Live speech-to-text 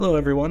Hello,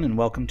 everyone, and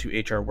welcome to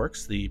HR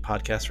Works, the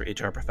podcast for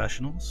HR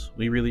professionals.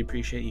 We really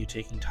appreciate you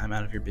taking time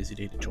out of your busy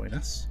day to join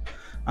us.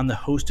 I'm the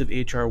host of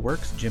HR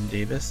Works, Jim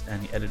Davis,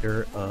 and the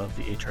editor of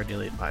the HR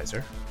Daily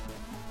Advisor.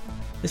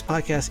 This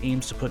podcast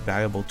aims to put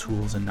valuable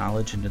tools and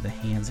knowledge into the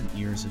hands and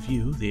ears of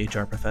you, the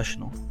HR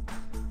professional.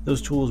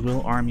 Those tools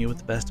will arm you with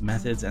the best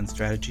methods and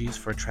strategies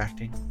for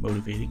attracting,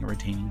 motivating, and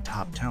retaining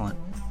top talent.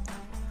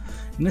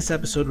 In this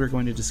episode, we're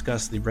going to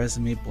discuss the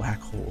resume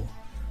black hole,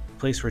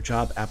 place where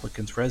job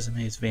applicants'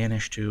 resumes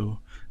vanish to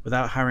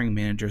without hiring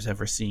managers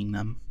ever seeing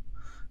them.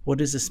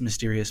 What is this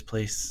mysterious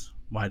place?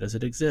 Why does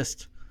it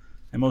exist?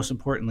 And most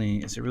importantly,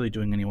 is it really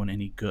doing anyone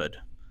any good?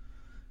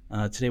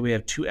 Today we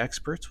have two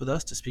experts with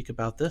us to speak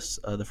about this.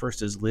 The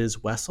first is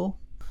Liz Wessel.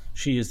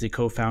 She is the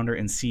co-founder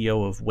and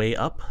CEO of Way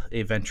Up,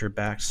 a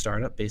venture-backed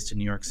startup based in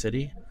New York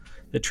City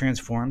that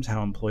transforms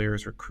how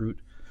employers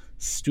recruit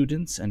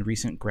students and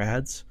recent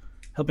grads,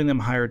 helping them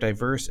hire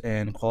diverse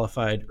and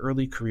qualified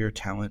early career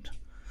talent.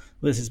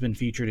 Liz has been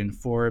featured in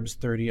Forbes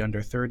 30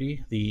 Under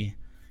 30, the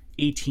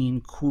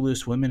 18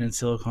 Coolest Women in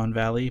Silicon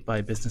Valley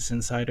by Business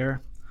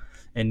Insider,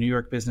 and New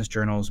York Business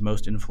Journal's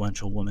Most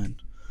Influential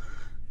Woman.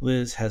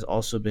 Liz has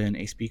also been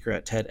a speaker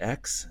at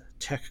TEDx,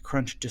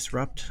 TechCrunch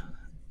Disrupt,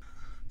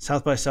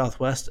 South by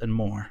Southwest, and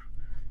more.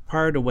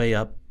 Prior to Way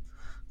Up,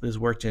 Liz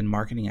worked in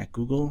marketing at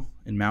Google,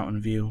 in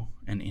Mountain View,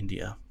 and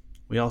India.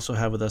 We also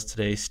have with us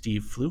today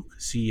Steve Fluke,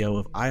 CEO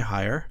of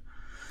iHire,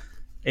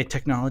 a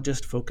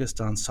technologist focused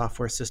on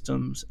software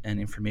systems and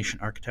information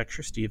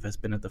architecture. Steve has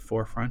been at the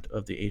forefront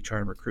of the HR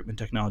and recruitment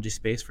technology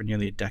space for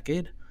nearly a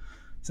decade.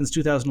 Since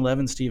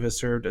 2011, Steve has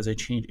served as a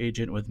change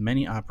agent with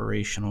many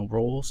operational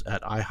roles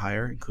at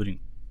iHire, including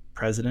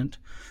President,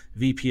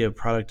 VP of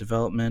Product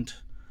Development,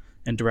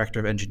 and Director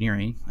of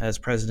Engineering. As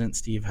President,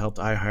 Steve helped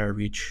iHire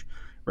reach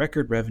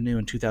record revenue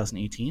in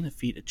 2018, a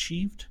feat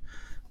achieved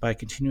by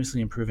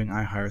continuously improving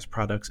iHire's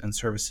products and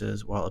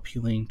services while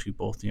appealing to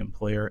both the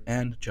employer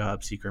and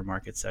job seeker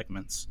market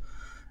segments.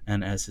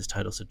 And as his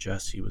title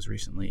suggests, he was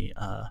recently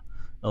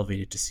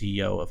elevated to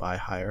CEO of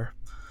iHire.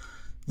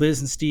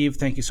 Liz and Steve,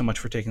 thank you so much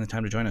for taking the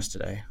time to join us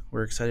today.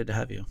 We're excited to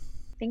have you.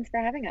 Thanks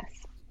for having us.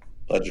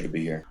 Pleasure to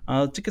be here.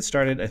 To get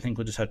started, I think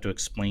we'll just have to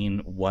explain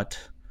what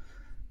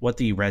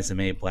the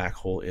resume black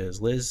hole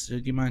is. Liz, do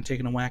you mind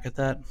taking a whack at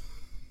that?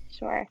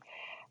 Sure.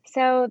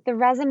 So the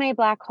resume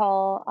black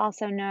hole,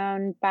 also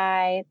known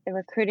by the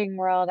recruiting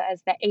world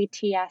as the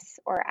ATS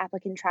or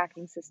applicant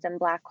tracking system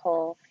black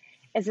hole,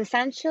 is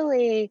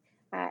essentially,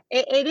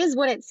 it is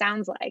what it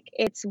sounds like.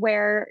 It's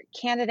where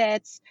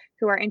candidates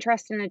who are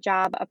interested in a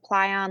job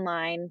apply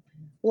online,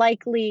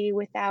 likely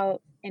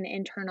without an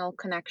internal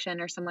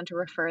connection or someone to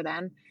refer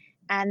them,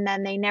 and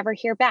then they never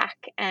hear back.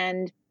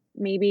 And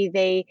maybe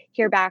they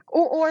hear back,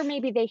 or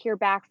maybe they hear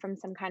back from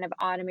some kind of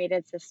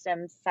automated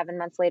system 7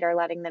 months later,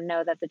 letting them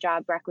know that the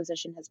job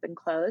requisition has been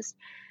closed.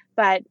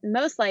 But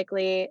most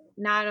likely,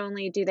 not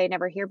only do they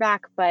never hear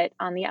back, but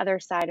on the other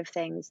side of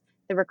things,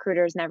 the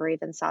recruiters never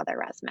even saw their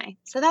resume.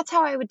 So that's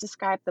how I would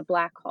describe the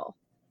black hole.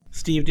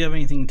 Steve, do you have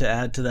anything to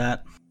add to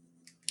that?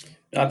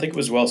 No, I think it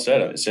was well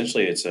said.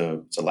 Essentially, it's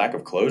a lack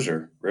of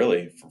closure,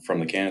 really,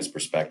 from the candidate's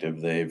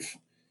perspective. They've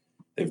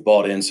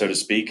bought in, so to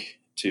speak,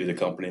 to the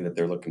company that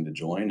they're looking to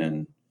join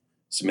and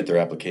submit their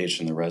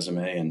application, their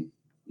resume, and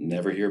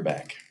never hear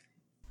back.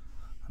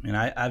 I mean,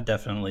 I've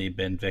definitely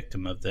been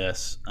victim of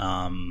this.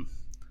 And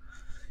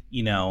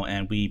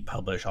we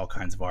publish all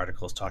kinds of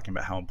articles talking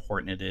about how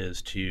important it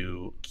is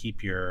to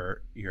keep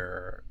your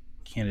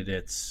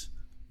candidates'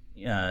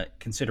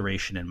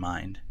 consideration in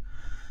mind.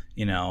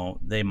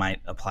 They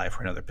might apply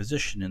for another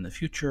position in the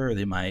future.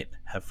 They might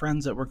have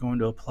friends that were going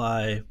to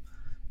apply,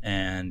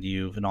 and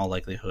you've in all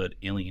likelihood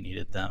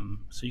alienated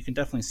them. So you can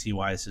definitely see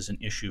why this is an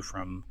issue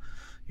from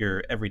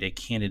your everyday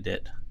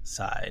candidate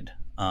side,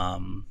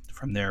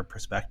 from their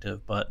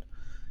perspective. But,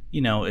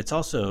 it's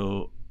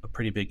also a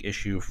pretty big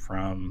issue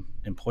from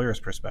employers'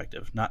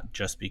 perspective, not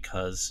just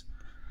because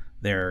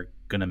they're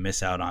going to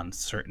miss out on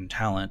certain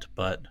talent,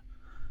 but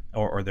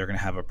or they're going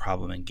to have a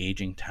problem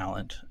engaging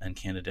talent and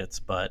candidates,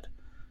 but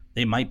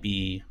they might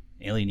be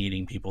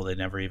alienating people they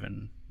never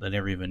even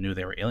knew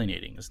they were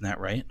alienating. Isn't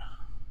that right?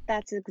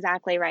 That's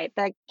exactly right.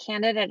 The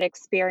candidate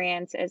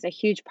experience is a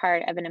huge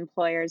part of an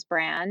employer's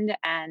brand,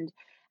 and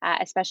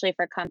especially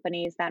for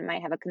companies that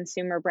might have a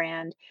consumer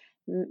brand,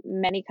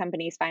 many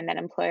companies find that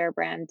employer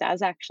brand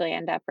does actually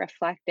end up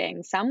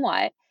reflecting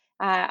somewhat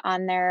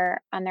on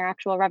their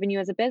actual revenue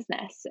as a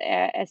business,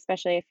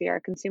 especially if you're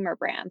a consumer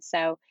brand.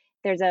 So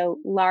there's a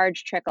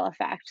large trickle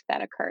effect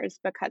that occurs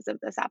because of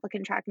this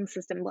applicant tracking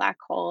system black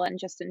hole, and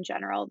just in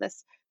general,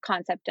 this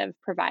concept of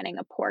providing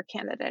a poor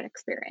candidate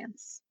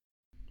experience.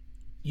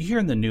 You hear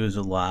in the news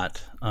a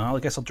lot. I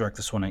guess I'll direct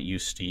this one at you,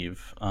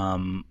 Steve,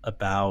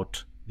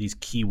 about these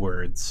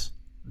keywords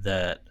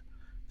that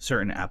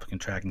certain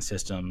applicant tracking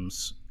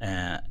systems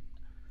that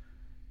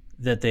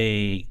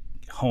they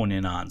hone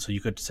in on. So you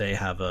could say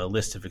have a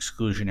list of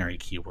exclusionary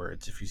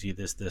keywords. If you see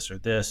this, this, or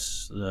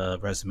this, the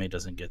resume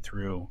doesn't get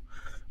through.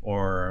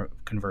 Or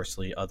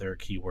conversely, other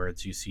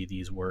keywords, you see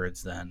these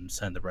words, then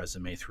send the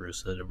resume through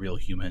so that a real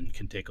human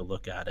can take a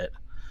look at it.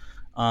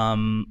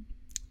 Um,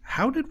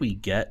 how did we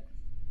get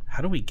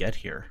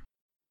here?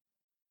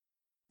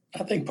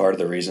 I think part of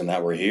the reason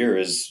that we're here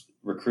is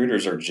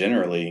recruiters are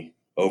generally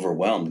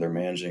overwhelmed. They're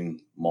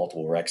managing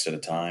multiple recs at a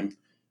time.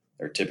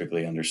 They're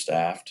typically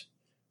understaffed,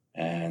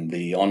 and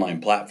the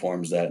online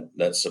platforms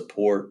that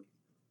support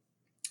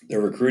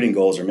their recruiting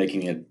goals are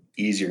making it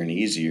easier and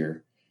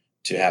easier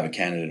to have a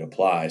candidate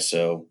apply.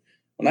 So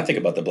when I think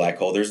about the black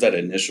hole, there's that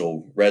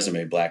initial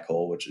resume black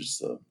hole, which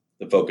is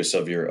the focus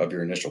of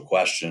your initial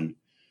question.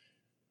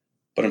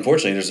 But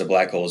unfortunately, there's a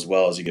black hole as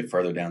well. As you get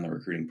further down the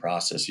recruiting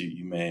process,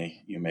 you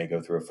may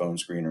go through a phone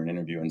screen or an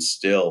interview and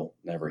still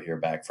never hear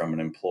back from an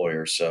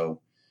employer.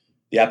 So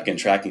the applicant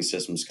tracking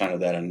system is kind of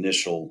that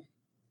initial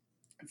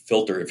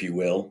filter, if you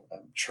will,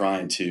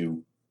 trying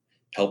to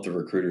help the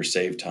recruiter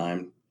save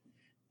time.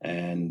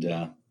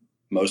 And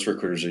most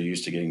recruiters are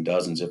used to getting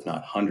dozens, if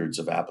not hundreds,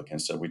 of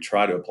applicants. So we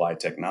try to apply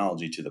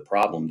technology to the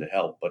problem to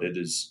help, but it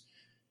is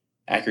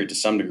accurate to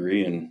some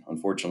degree. And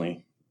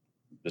unfortunately,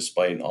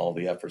 despite all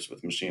the efforts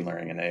with machine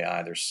learning and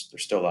AI, there's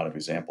still a lot of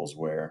examples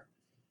where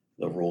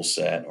the rule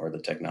set or the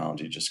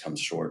technology just comes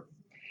short.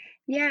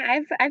 Yeah,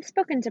 I've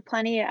spoken to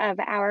plenty of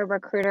our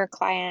recruiter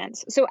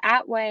clients. So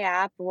at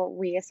WayUp, what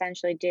we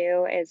essentially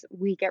do is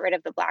we get rid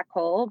of the black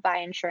hole by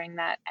ensuring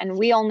that, and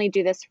we only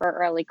do this for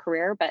early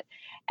career, but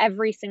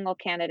every single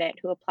candidate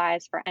who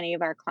applies for any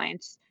of our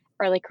clients'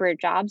 early career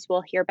jobs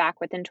will hear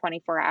back within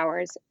 24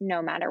 hours,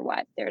 no matter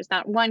what. There's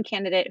not one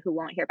candidate who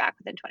won't hear back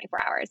within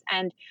 24 hours.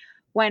 And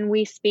when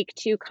we speak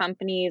to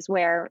companies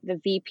where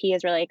the VP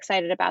is really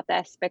excited about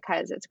this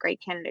because it's great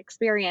candidate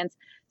experience,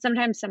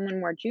 sometimes someone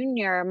more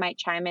junior might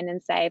chime in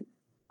and say,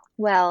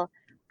 well,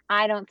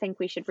 I don't think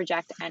we should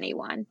reject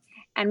anyone.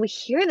 And we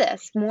hear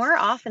this more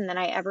often than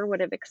I ever would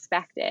have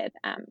expected.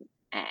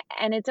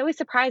 And it's always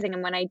surprising.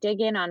 And when I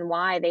dig in on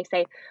why, they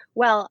say,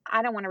 well,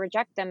 I don't want to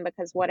reject them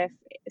because what if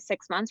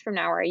 6 months from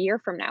now or a year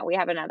from now we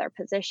have another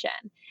position?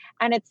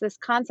 And it's this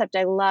concept.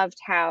 I loved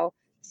how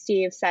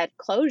Steve said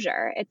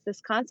closure. It's this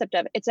concept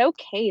of it's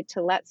okay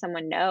to let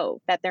someone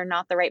know that they're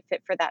not the right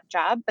fit for that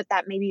job, but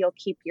that maybe you'll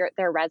keep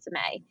their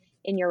resume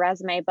in your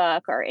resume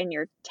book or in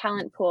your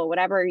talent pool,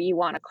 whatever you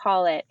want to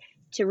call it,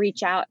 to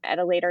reach out at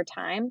a later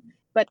time.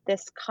 But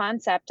this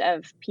concept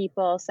of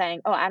people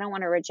saying, oh, I don't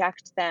want to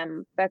reject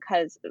them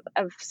because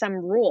of some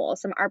rule,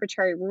 some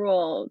arbitrary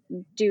rule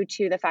due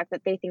to the fact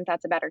that they think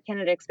that's a better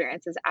candidate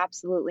experience is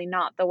absolutely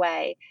not the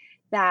way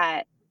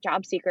that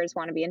job seekers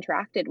want to be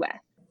interacted with.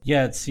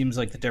 Yeah, it seems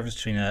like the difference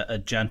between a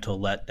gentle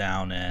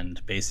letdown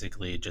and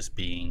basically just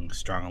being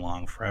strung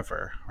along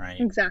forever, right?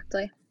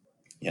 Exactly.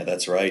 Yeah,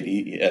 that's right.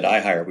 At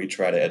iHire, we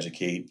try to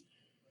educate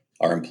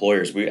our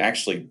employers. We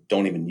actually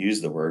don't even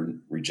use the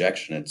word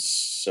rejection. It's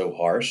so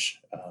harsh.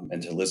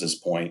 And to Liz's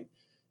point,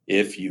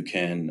 if you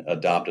can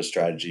adopt a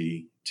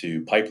strategy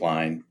to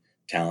pipeline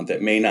talent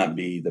that may not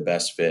be the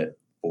best fit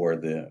for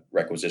the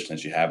requisition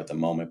that you have at the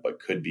moment, but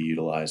could be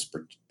utilized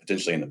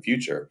potentially in the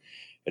future,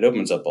 it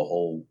opens up a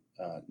whole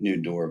new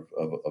door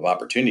of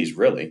opportunities,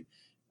 really.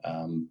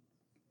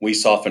 We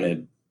soften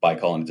it by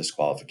calling it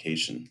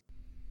disqualification.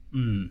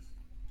 Mm.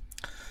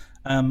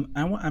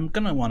 I'm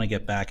going to want to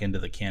get back into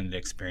the candidate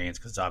experience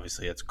because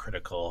obviously it's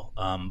critical.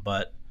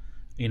 But,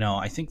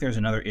 I think there's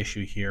another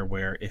issue here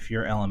where if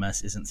your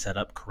LMS isn't set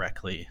up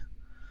correctly,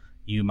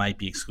 you might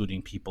be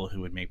excluding people who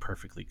would make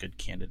perfectly good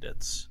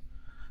candidates.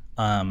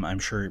 I'm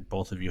sure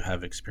both of you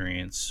have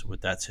experience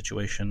with that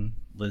situation.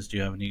 Liz, do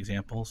you have any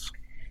examples?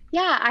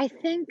 Yeah, I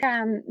think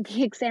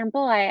the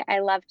example I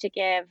love to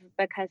give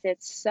because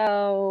it's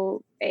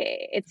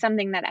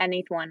something that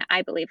anyone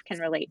I believe can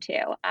relate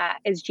to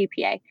is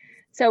GPA.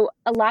 So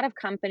a lot of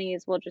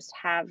companies will just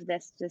have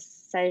this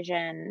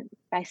decision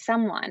by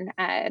someone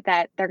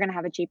that they're going to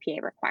have a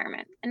GPA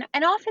requirement,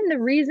 and often the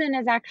reason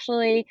is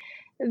actually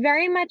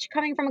very much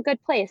coming from a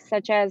good place,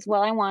 such as,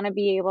 well, I want to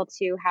be able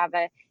to have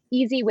a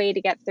easy way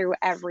to get through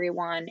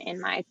everyone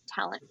in my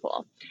talent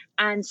pool,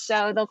 and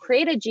so they'll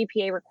create a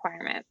GPA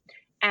requirement.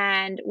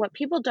 And what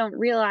people don't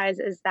realize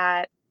is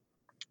that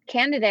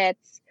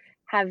candidates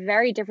have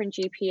very different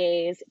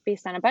GPAs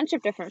based on a bunch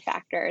of different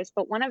factors.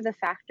 But one of the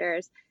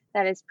factors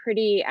that is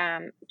pretty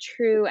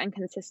true and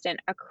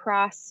consistent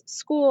across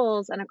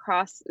schools and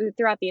across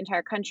throughout the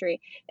entire country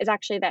is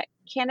actually that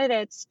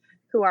candidates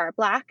who are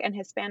Black and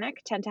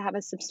Hispanic tend to have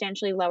a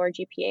substantially lower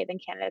GPA than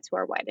candidates who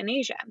are white and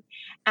Asian.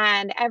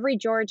 And every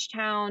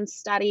Georgetown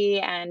study,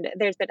 and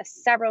there's been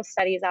several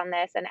studies on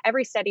this, and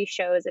every study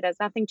shows it has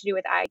nothing to do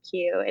with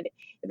IQ. It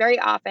very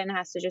often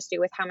has to just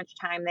do with how much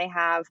time they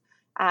have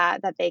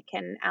that they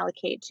can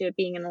allocate to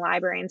being in the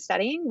library and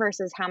studying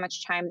versus how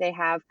much time they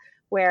have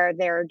where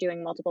they're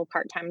doing multiple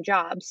part-time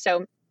jobs.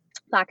 So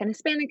Black and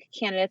Hispanic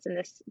candidates in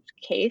this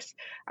case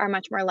are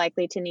much more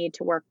likely to need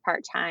to work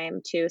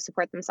part-time to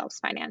support themselves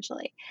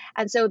financially.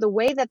 And so the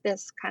way that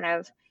this kind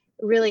of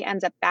really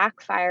ends up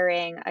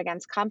backfiring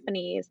against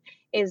companies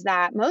is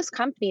that most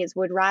companies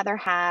would rather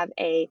have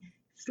a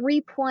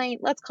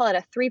let's call it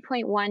a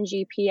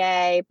 3.1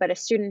 GPA, but a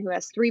student who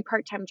has 3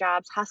 part-time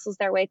jobs, hustles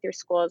their way through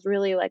school, is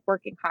really like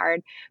working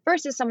hard,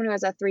 versus someone who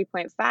has a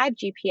 3.5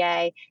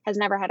 GPA, has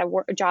never had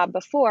a job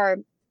before,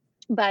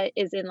 but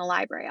is in the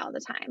library all the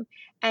time.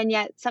 And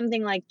yet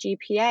something like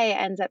GPA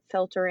ends up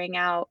filtering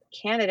out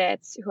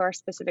candidates who are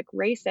specific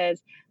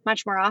races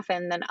much more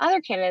often than other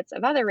candidates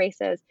of other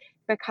races,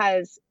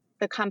 because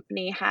the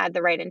company had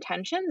the right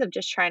intentions of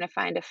just trying to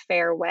find a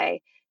fair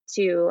way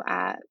to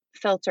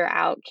filter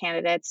out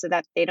candidates so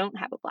that they don't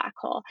have a black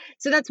hole.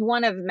 So that's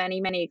one of many,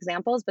 many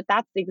examples, but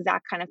that's the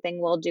exact kind of thing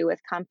we'll do with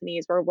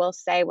companies, where we'll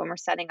say, when we're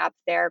setting up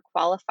their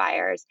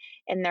qualifiers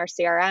in their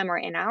CRM or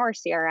in our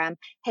CRM,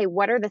 hey,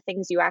 what are the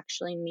things you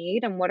actually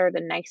need, and what are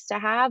the nice to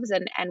haves,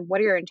 and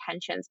what are your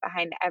intentions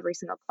behind every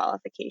single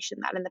qualification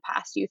that in the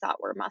past you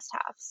thought were must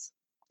haves?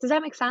 Does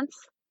that make sense?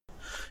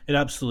 It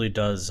absolutely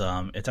does.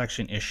 It's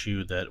actually an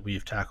issue that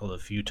we've tackled a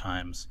few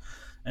times,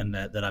 and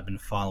that I've been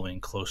following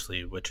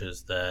closely, which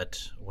is that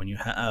when you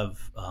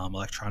have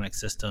electronic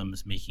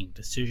systems making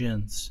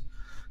decisions,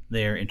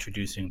 they're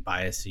introducing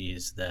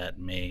biases that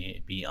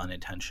may be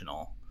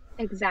unintentional.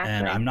 And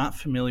Exactly. I'm not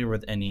familiar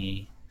with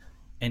any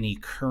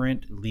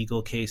current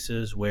legal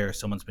cases where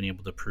someone's been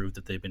able to prove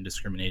that they've been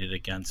discriminated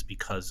against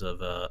because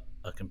of a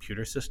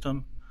computer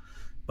system.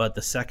 But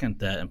the second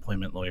that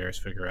employment lawyers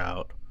figure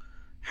out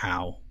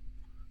how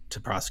to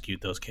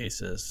prosecute those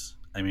cases,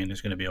 I mean,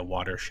 there's going to be a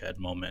watershed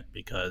moment,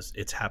 because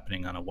it's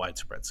happening on a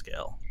widespread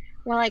scale.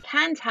 Well, I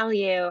can tell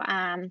you,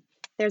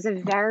 there's a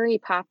very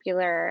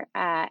popular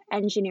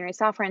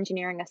software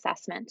engineering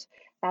assessment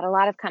that a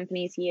lot of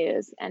companies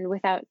use. And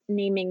without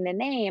naming the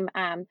name,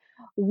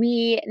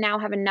 we now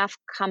have enough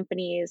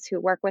companies who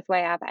work with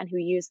WayUp and who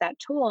use that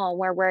tool,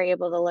 where we're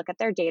able to look at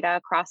their data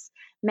across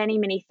many,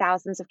 many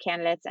thousands of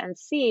candidates and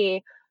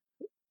see,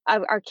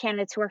 are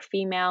candidates who are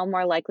female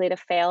more likely to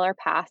fail or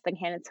pass than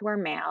candidates who are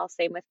male,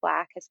 same with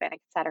Black,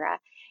 Hispanic, etc.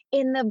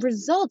 And the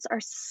results are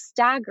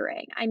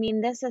staggering. I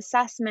mean, this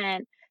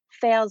assessment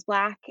fails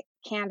Black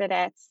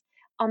candidates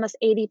almost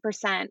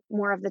 80%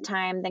 more of the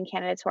time than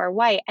candidates who are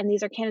white. And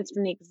these are candidates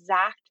from the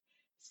exact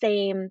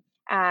same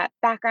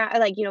background,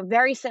 like,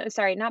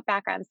 sorry, not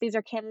backgrounds. These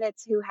are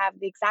candidates who have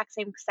the exact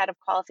same set of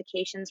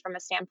qualifications from a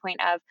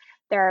standpoint of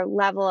their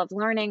level of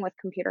learning with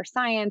computer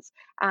science,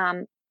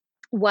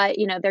 what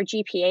their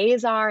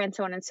GPAs are, and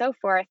so on and so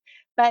forth.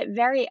 But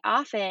very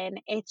often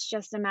it's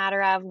just a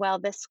matter of, well,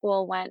 this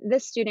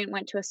student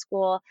went to a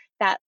school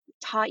that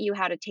taught you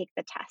how to take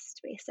the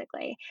test,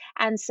 basically.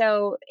 And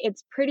so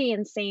it's pretty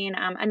insane.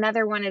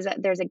 Another one is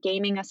that there's a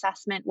gaming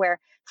assessment where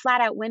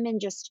flat out women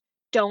just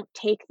don't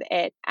take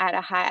it at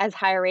as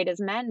high a rate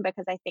as men,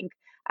 because I think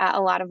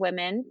a lot of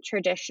women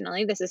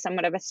traditionally, this is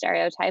somewhat of a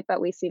stereotype, but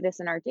we see this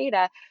in our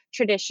data,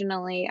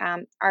 traditionally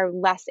are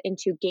less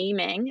into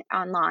gaming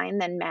online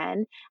than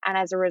men. And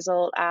as a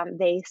result,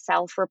 they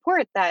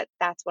self-report that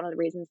that's one of the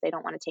reasons they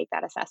don't want to take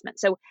that assessment.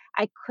 So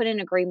I couldn't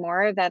agree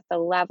more that the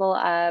level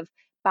of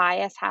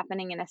bias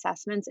happening in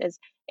assessments is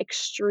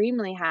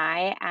extremely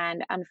high.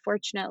 And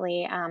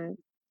unfortunately,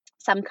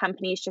 some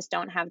companies just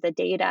don't have the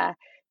data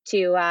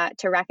to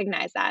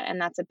recognize that.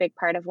 And that's a big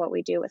part of what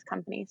we do with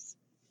companies.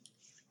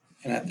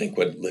 And I think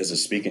what Liz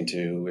is speaking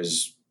to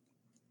is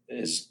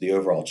the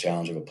overall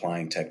challenge of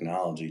applying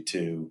technology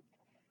to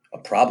a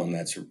problem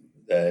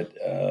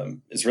that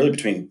is really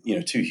between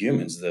two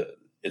humans.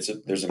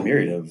 There's a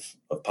myriad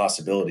of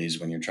possibilities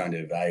when you're trying to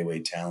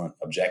evaluate talent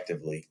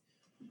objectively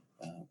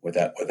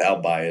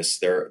without bias.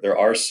 There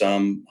are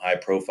some high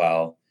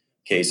profile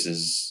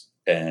cases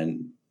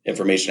and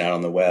information out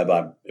on the web.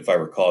 If I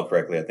recall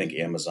correctly, I think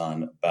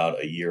Amazon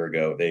about a year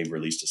ago they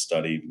released a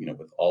study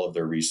with all of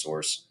their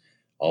resource,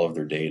 all of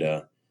their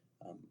data.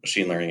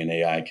 Machine learning and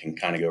AI can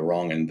kind of go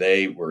wrong, and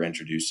they were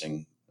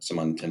introducing some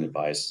unintended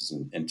biases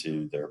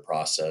into their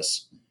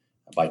process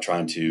by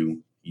trying to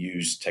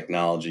use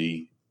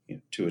technology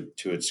to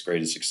its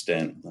greatest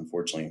extent.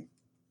 Unfortunately,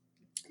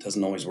 it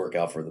doesn't always work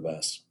out for the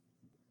best.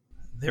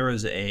 There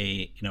was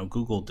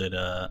Google did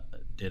a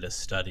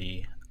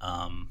study.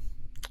 I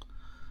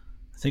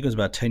think it was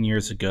about 10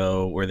 years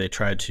ago, where they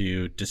tried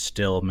to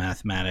distill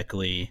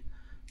mathematically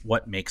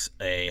what makes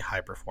a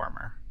high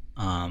performer.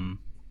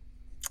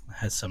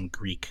 Has some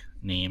Greek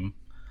name.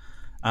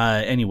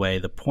 Anyway,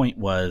 the point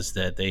was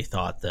that they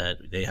thought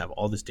that they have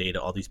all this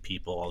data, all these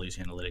people, all these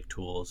analytic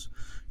tools.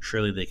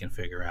 Surely they can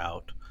figure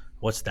out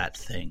what's that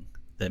thing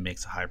that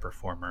makes a high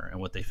performer. And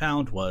what they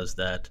found was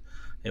that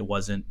it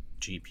wasn't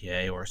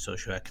GPA or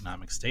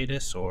socioeconomic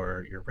status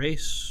or your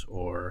race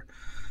or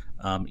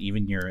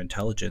even your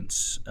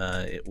intelligence.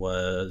 It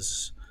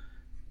was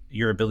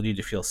your ability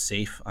to feel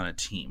safe on a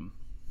team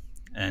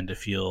and to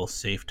feel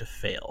safe to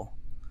fail,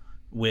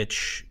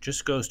 which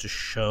just goes to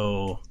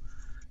show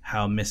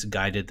how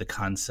misguided the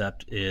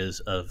concept is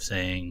of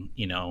saying,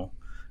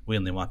 we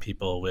only want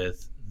people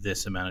with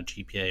this amount of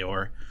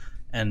GPA,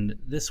 and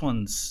this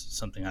one's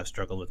something I've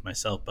struggled with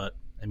myself, but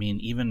I mean,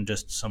 even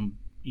just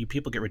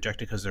people get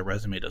rejected because their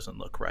resume doesn't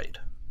look right,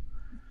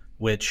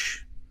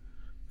 which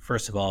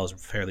first of all is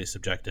fairly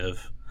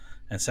subjective.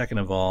 and second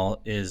of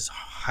all, is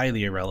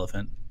highly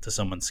irrelevant to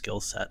someone's skill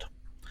set.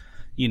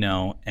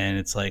 And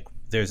it's like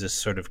there's this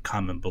sort of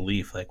common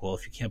belief like, well,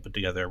 if you can't put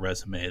together a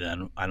resume,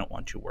 then I don't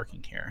want you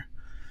working here.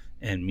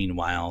 And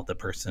meanwhile, the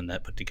person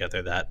that put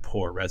together that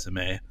poor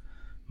resume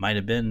might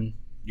have been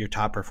your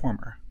top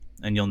performer,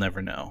 and you'll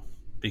never know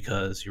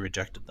because you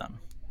rejected them,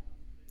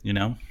 you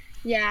know?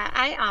 Yeah,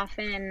 I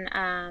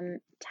often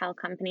tell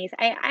companies,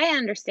 I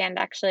understand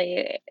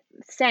actually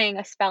saying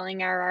a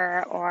spelling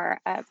error or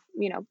a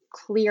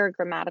clear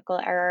grammatical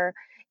error.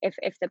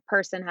 If the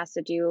person has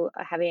to do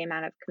a heavy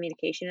amount of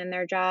communication in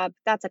their job,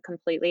 that's a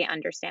completely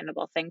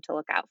understandable thing to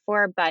look out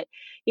for. But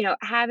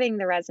having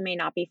the resume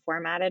not be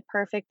formatted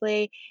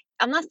perfectly,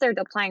 unless they're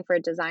applying for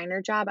a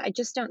designer job, I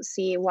just don't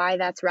see why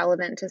that's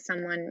relevant to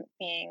someone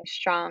being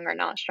strong or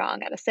not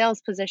strong at a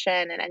sales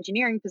position, an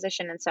engineering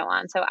position, and so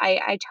on. So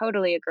I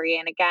totally agree.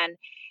 And again,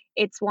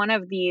 it's one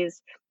of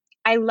these.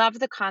 I love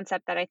the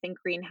concept that I think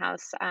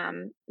Greenhouse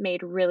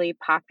made really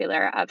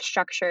popular of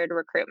structured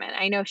recruitment.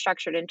 I know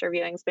structured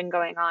interviewing has been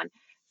going on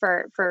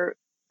for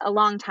a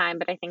long time,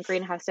 but I think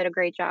Greenhouse did a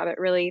great job at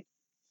really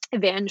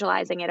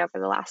evangelizing it over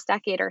the last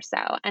decade or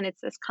so. And it's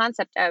this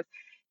concept of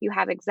you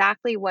have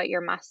exactly what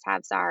your must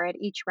haves are at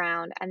each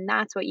round, and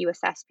that's what you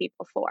assess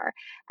people for.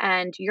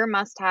 And your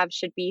must haves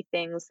should be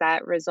things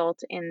that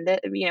result in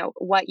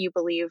what you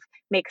believe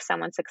makes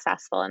someone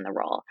successful in the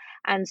role.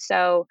 And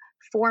so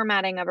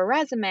formatting of a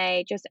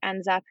resume just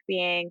ends up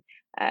being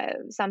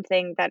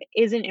something that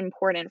isn't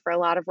important for a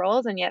lot of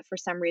roles, and yet for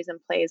some reason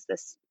plays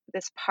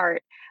this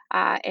part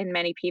in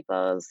many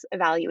people's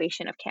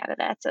evaluation of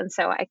candidates. And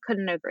so I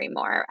couldn't agree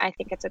more. I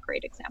think it's a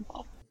great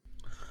example.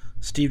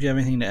 Steve, do you have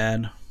anything to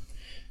add?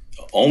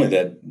 Only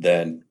that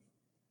an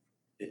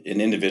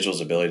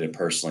individual's ability to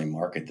personally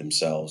market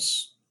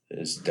themselves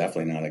is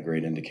definitely not a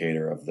great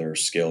indicator of their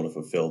skill to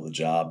fulfill the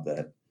job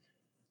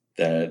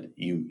that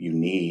you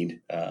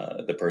need,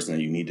 the person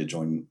that you need to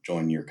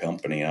join your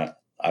company.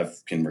 I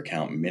can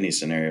recount many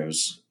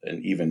scenarios,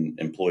 and even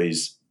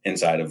employees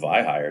inside of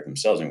iHire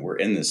themselves, and we're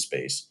in this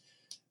space.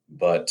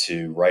 But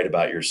to write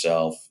about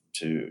yourself,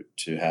 to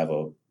have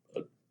a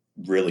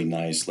really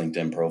nice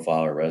LinkedIn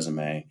profile or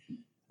resume,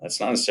 that's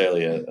not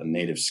necessarily a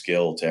native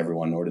skill to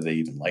everyone, nor do they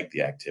even like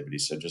the activity.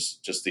 So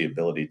just the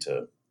ability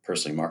to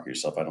personally market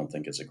yourself, I don't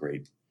think is a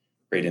great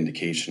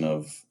indication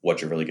of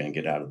what you're really going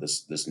to get out of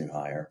this new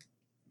hire.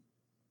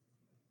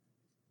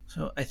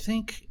 So I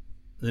think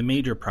the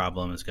major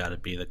problem has got to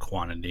be the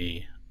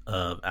quantity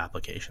of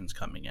applications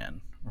coming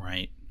in,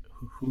 right?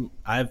 Who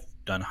I've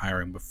done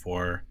hiring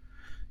before,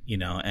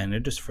 and they're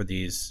just for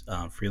these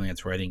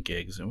freelance writing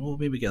gigs, and we'll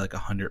maybe get like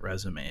 100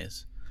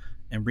 resumes.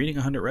 And reading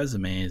 100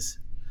 resumes,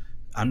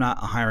 I'm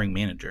not a hiring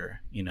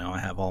manager. I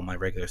have all my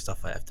regular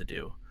stuff I have to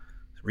do.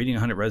 Reading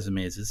 100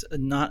 resumes is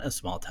not a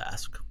small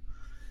task,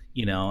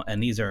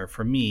 and these are,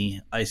 for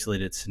me,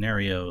 isolated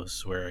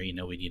scenarios where,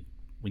 we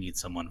need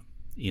someone,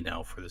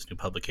 for this new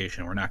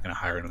publication. We're not going to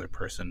hire another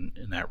person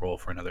in that role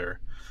for another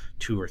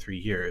 2 or 3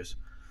 years.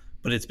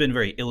 But it's been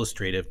very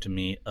illustrative to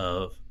me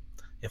of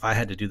if I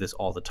had to do this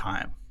all the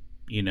time,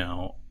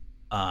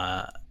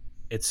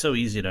 it's so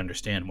easy to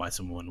understand why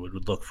someone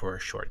would look for a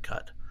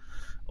shortcut,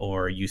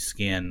 or you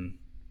scan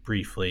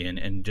briefly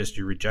and just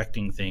you're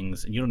rejecting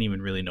things and you don't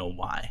even really know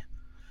why,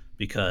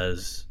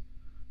 because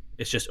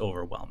it's just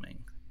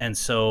overwhelming. And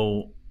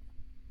so,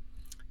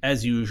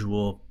 as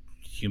usual,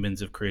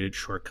 humans have created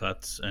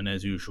shortcuts, and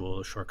as usual,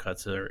 the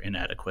shortcuts are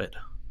inadequate.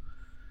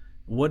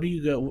 What do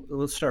you go?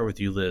 Let's start with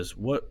you, Liz.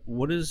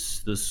 What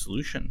is the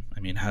solution? I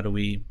mean, how do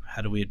we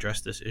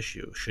address this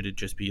issue? Should it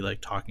just be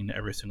like talking to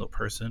every single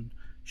person?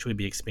 Should we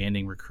be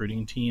expanding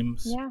recruiting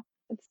teams? Yeah,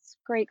 it's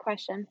a great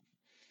question.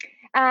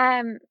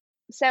 Um,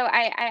 so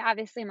I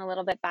obviously am a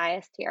little bit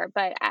biased here,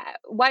 but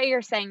what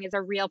you're saying is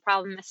a real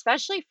problem,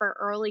 especially for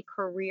early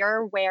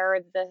career where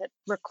the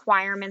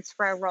requirements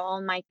for a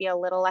role might be a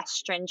little less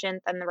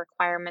stringent than the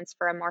requirements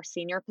for a more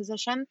senior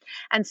position.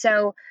 And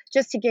so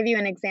just to give you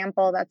an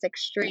example that's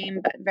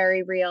extreme but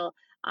very real,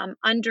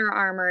 Under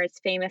Armour is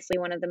famously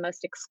one of the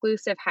most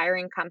exclusive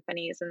hiring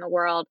companies in the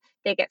world.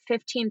 They get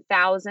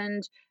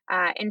 15,000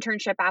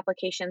 internship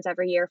applications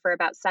every year for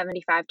about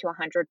 75 to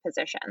 100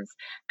 positions.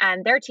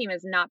 And their team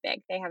is not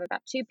big. They have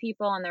about 2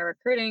 people on their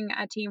recruiting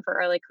team for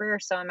early career.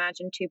 So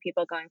imagine 2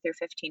 people going through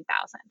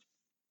 15,000.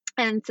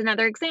 And it's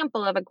another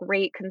example of a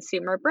great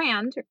consumer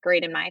brand,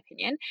 great in my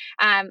opinion,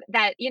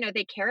 that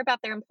they care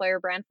about their employer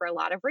brand for a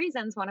lot of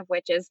reasons. One of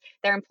which is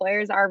their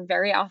employers are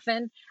very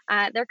often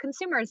their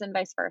consumers, and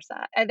vice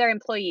versa. Their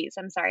employees,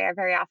 I'm sorry, are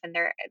very often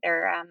their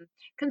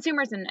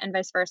consumers, and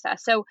vice versa.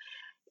 So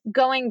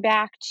going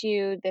back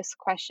to this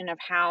question of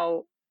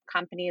how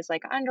companies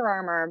like Under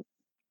Armour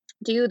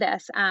do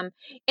this.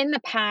 In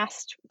the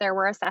past, there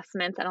were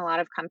assessments, and a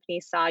lot of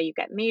companies saw you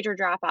get major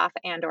drop off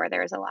or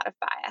there's a lot of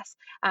bias.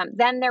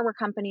 Then there were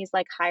companies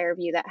like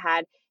HireVue that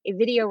had a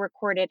video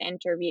recorded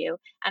interview,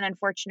 and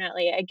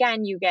unfortunately,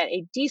 again, you get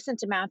a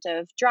decent amount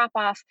of drop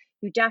off.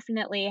 You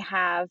definitely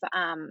have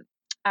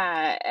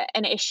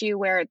an issue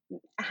where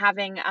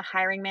having a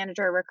hiring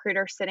manager or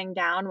recruiter sitting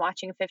down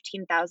watching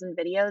 15,000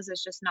 videos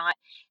is just not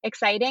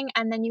exciting.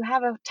 And then you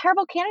have a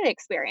terrible candidate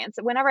experience.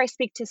 Whenever I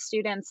speak to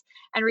students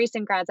and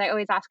recent grads, I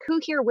always ask who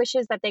here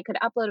wishes that they could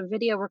upload a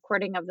video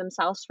recording of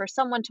themselves for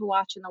someone to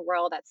watch in the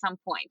world at some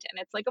point. And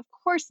it's like, of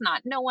course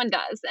not. No one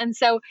does. And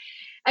so,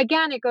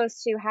 again, it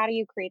goes to how do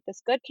you create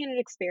this good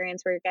candidate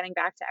experience where you're getting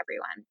back to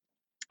everyone?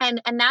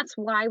 And that's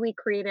why we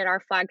created our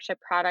flagship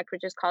product,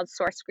 which is called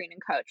Source Screen and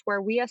Coach, where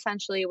we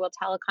essentially will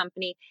tell a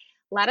company,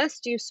 let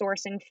us do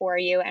sourcing for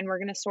you, and we're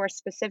going to source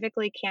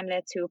specifically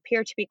candidates who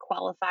appear to be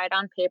qualified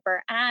on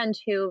paper and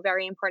who,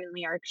 very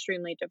importantly, are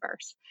extremely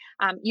diverse.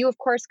 You, of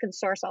course, can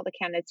source all the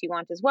candidates you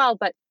want as well,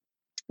 but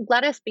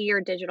let us be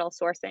your digital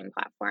sourcing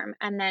platform.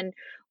 And then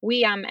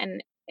we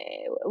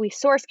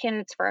source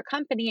candidates for a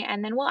company,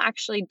 and then we'll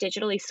actually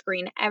digitally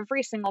screen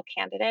every single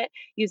candidate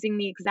using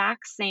the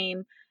exact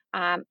same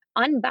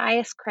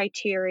unbiased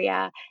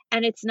criteria.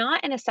 And it's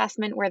not an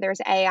assessment where there's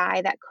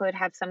AI that could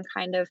have some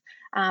kind of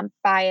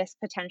bias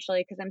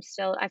potentially, because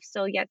I've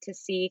still yet to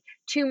see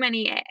too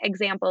many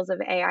examples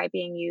of AI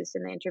being used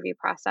in the interview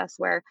process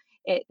where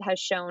it has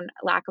shown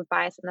lack of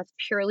bias, and that's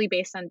purely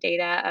based on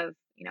data of,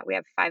 we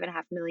have 5.5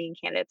 million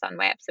candidates on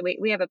WAP, so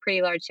we have a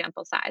pretty large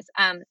sample size.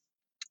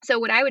 So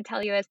what I would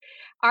tell you is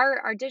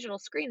our digital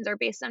screens are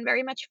based on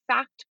very much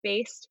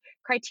fact-based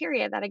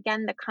criteria that,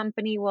 again, the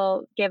company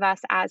will give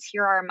us as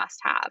here are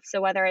must-have.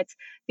 So whether it's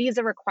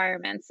visa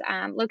requirements,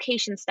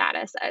 location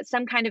status,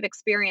 some kind of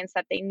experience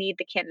that they need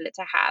the candidate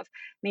to have,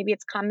 maybe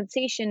it's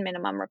compensation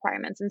minimum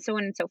requirements, and so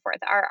on and so forth.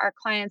 Our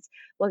clients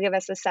will give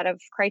us a set of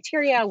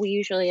criteria. We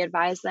usually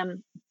advise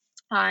them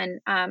on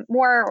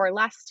more or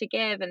less to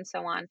give, and so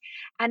on.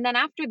 And then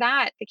after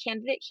that, the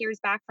candidate hears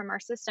back from our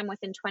system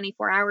within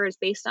 24 hours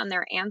based on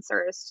their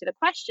answers to the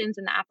questions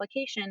in the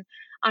application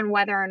on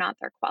whether or not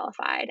they're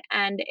qualified.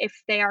 And if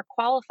they are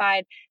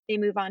qualified, they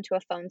move on to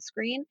a phone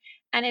screen.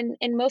 And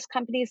in most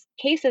companies'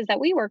 cases that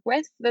we work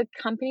with, the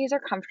companies are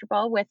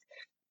comfortable with,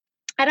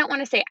 I don't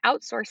want to say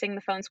outsourcing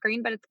the phone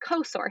screen, but it's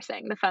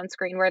co-sourcing the phone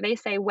screen, where they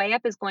say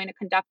WayUp is going to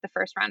conduct the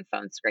first round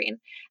phone screen.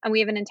 And we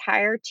have an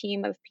entire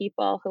team of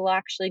people who will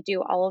actually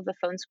do all of the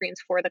phone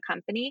screens for the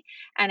company.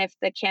 And if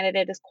the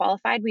candidate is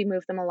qualified, we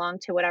move them along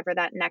to whatever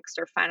that next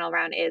or final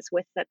round is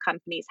with the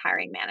company's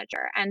hiring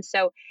manager. And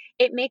so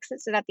it makes it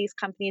so that these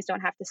companies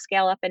don't have to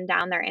scale up and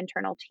down their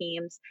internal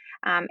teams.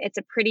 It's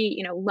a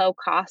pretty, low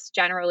cost.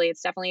 Generally,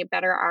 it's definitely a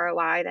better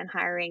ROI than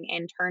hiring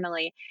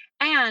internally.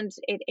 And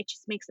it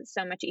just makes it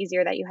so much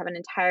easier that you have an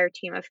entire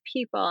team of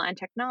people and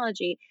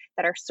technology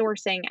that are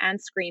sourcing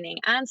and screening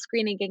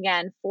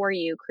again for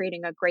you,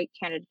 creating a great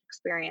candidate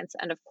experience.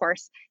 And of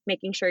course,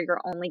 making sure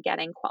you're only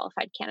getting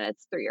qualified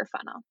candidates through your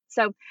funnel.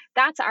 So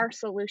that's our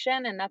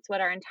solution, and that's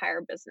what our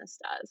entire business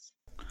does.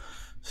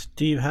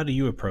 Steve, how do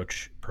you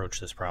approach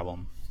this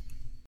problem?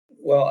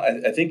 Well,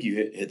 I think you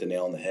hit the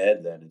nail on the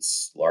head that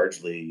it's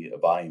largely a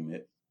volume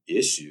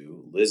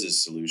issue.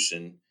 Liz's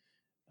solution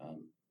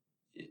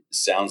it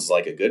sounds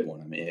like a good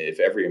one. I mean, if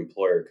every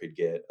employer could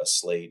get a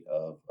slate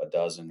of a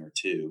dozen or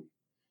two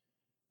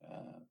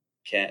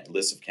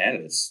lists of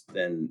candidates,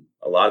 then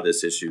a lot of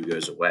this issue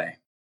goes away.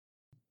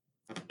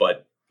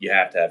 But you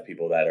have to have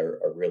people that are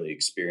really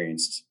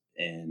experienced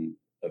in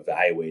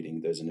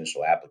evaluating those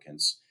initial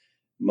applicants.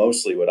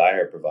 Mostly what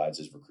iHire provides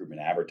is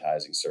recruitment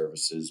advertising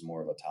services,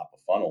 more of a top of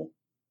funnel.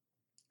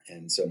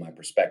 And so my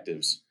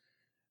perspectives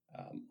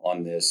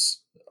on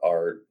this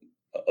are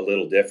a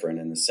little different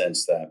in the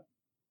sense that,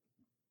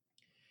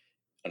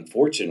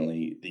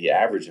 unfortunately, the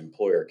average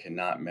employer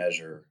cannot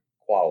measure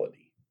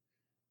quality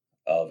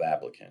of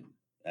applicant.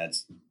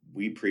 That's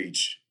we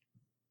preach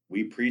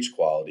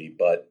quality,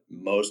 but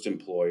most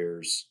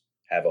employers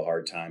have a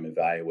hard time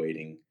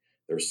evaluating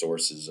their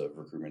sources of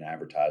recruitment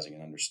advertising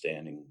and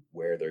understanding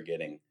where they're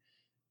getting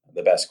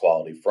the best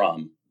quality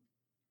from.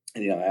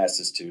 And I ask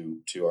this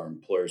to our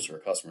employers, to our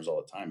customers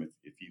all the time.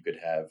 If you could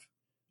have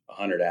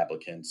 100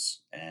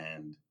 applicants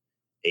and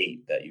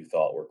 8 that you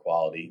thought were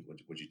quality,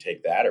 would you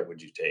take that, or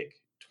would you take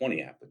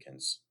 20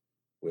 applicants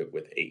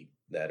with 8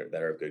 that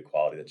are of good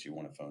quality that you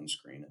want to phone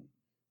screen? And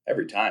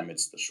every time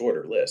it's the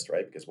shorter list,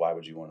 right? Because why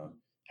would you want to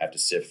have to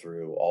sift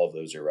through all of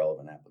those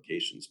irrelevant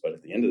applications? But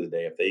at the end of the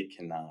day, if they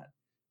cannot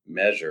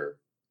measure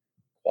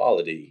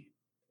quality,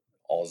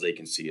 all they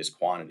can see is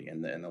quantity.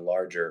 And the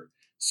larger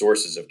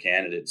sources of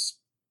candidates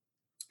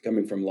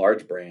coming from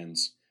large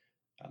brands,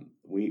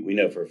 we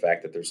know for a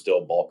fact that there's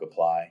still bulk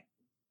apply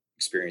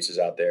experiences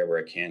out there where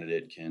a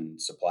candidate can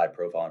supply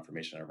profile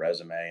information on a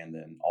resume and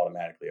then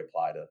automatically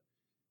apply to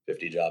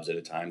 50 jobs at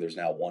a time. There's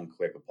now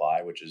one-click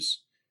apply, which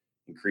is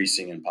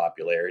increasing in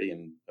popularity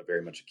and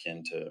very much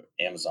akin to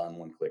Amazon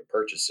one-click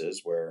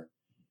purchases, where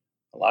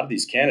a lot of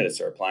these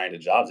candidates are applying to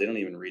jobs. They don't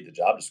even read the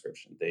job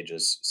description. They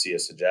just see a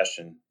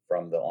suggestion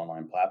from the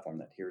online platform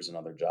that here's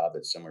another job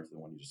that's similar to the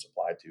one you just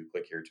applied to.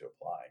 Click here to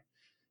apply.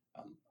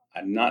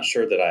 I'm not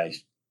sure that I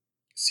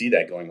see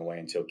that going away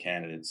until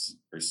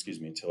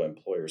until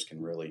employers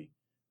can really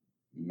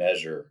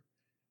measure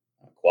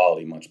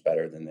quality much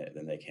better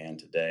than they can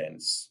today. And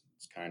it's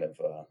kind of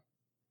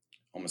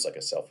almost like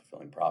a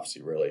self-fulfilling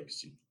prophecy, really,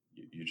 because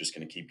you're just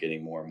going to keep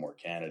getting more and more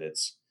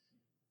candidates.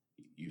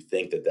 You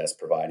think that that's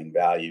providing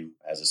value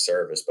as a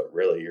service, but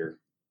really you're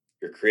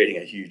creating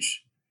a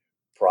huge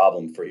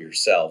problem for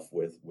yourself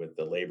with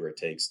the labor it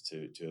takes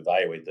to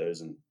evaluate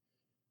those. And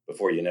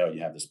before you know it,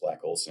 you have this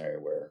black hole scenario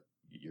where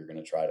you're going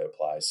to try to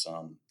apply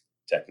some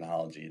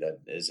technology that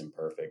is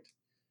imperfect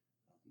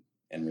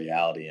in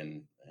reality,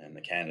 and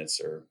the candidates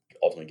are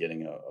ultimately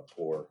getting a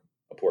poor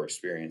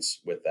experience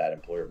with that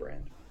employer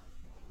brand.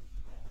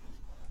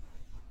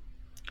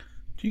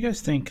 Do you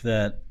guys think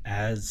that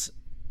as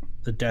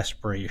the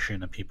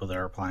desperation of people that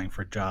are applying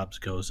for jobs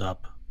goes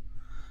up,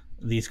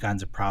 these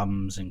kinds of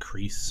problems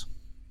increase?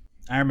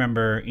 I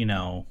remember,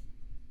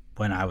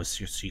 when I was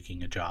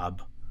seeking a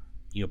job,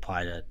 you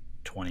apply to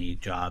 20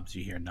 jobs,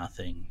 you hear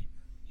nothing.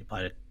 You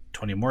apply to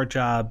 20 more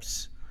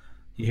jobs,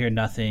 you hear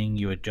nothing.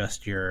 You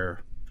adjust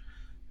your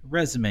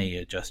resume,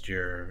 you adjust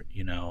your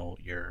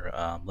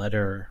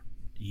letter,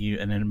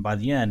 and then by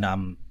the end,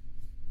 I'm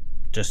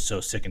just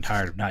so sick and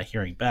tired of not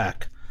hearing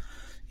back.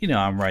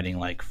 I'm writing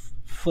like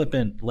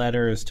flippant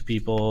letters to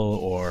people,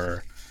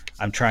 or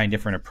I'm trying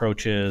different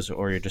approaches,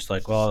 or you're just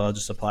like, well, I'll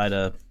just apply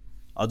to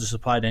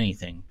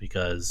anything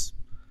because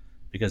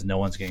no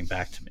one's getting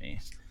back to me.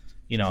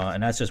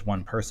 And that's just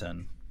one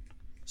person.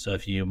 So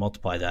if you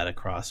multiply that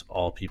across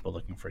all people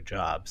looking for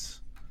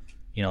jobs,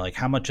 like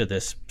how much of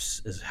this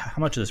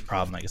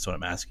problem, I guess what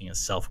I'm asking, is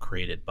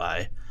self-created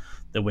by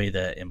the way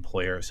that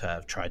employers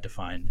have tried to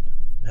find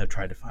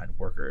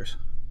workers.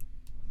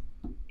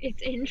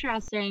 It's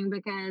interesting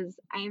because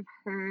I've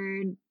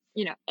heard,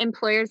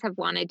 employers have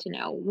wanted to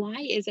know, why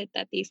is it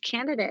that these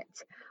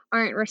candidates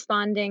aren't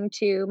responding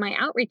to my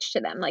outreach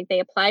to them? Like, they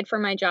applied for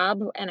my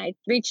job and I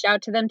reached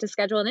out to them to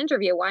schedule an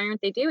interview. Why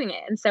aren't they doing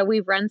it? And so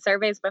we've run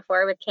surveys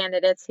before with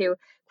candidates who,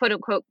 quote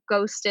unquote,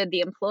 ghosted the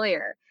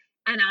employer,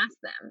 and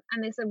asked them.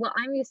 And they said, well,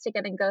 I'm used to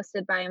getting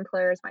ghosted by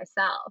employers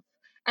myself.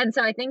 And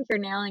so I think you're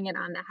nailing it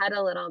on the head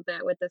a little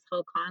bit with this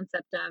whole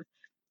concept of,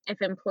 if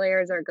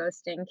employers are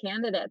ghosting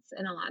candidates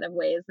in a lot of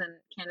ways, then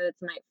candidates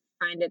might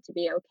find it to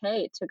be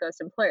okay to ghost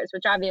employers,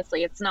 which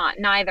obviously it's not.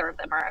 Neither of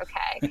them are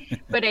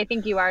okay. But I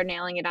think you are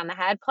nailing it on the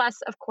head.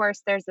 Plus, of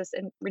course, there's this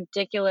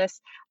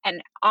ridiculous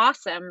and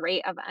awesome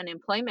rate of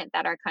unemployment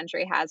that our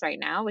country has right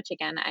now, which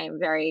again, I am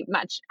very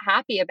much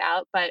happy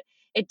about, but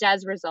it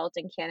does result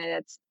in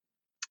candidates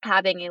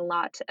having a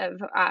lot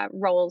of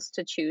roles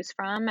to choose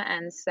from.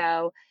 And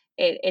so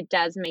it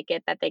does make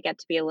it that they get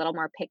to be a little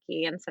more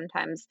picky, and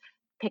sometimes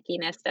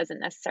pickiness doesn't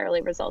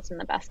necessarily result in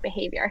the best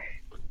behavior.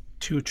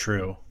 Too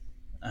true.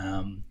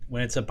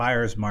 When it's a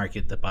buyer's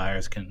market, the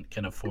buyers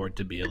can afford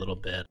to be a little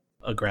bit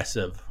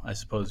aggressive, I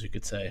suppose you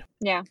could say.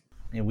 Yeah.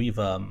 And we've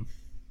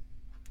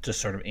just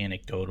sort of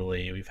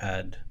anecdotally, we've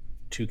had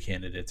two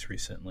candidates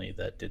recently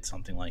that did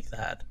something like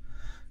that.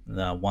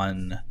 The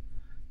one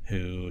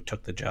who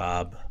took the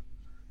job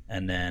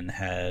and then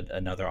had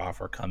another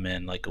offer come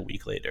in like a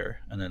week later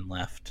and then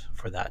left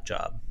for that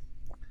job.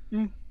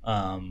 Mm.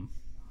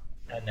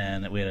 And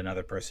then we had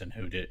another person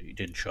who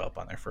didn't show up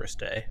on their first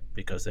day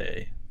because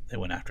they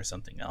went after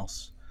something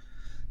else,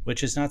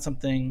 which is not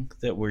something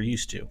that we're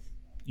used to,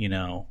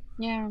 Yeah.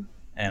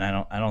 And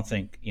I don't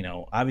think,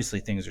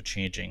 obviously things are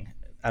changing.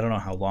 I don't know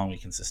how long we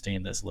can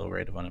sustain this low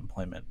rate of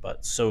unemployment,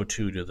 but so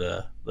too do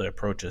the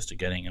approaches to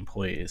getting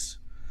employees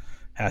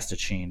has to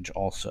change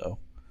also.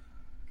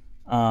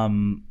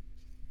 Um,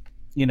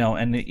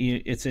 and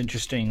it's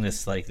interesting,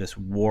 this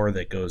war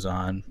that goes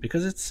on,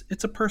 because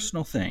it's a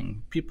personal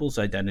thing. People's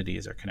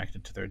identities are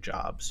connected to their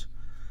jobs.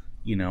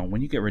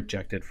 When you get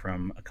rejected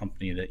from a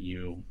company that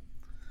you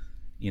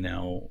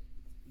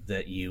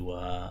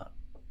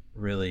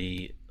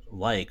really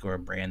like, or a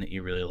brand that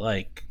you really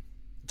like,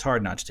 it's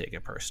hard not to take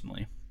it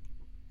personally.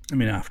 I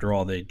mean, after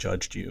all, they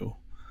judged you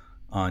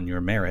on your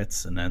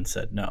merits and then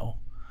said no,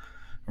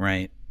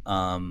 right?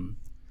 And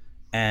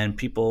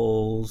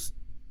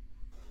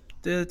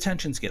the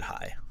tensions get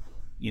high.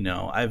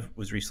 I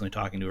was recently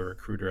talking to a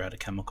recruiter at a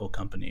chemical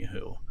company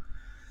who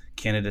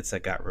candidates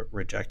that got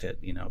rejected,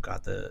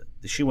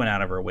 she went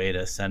out of her way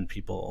to send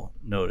people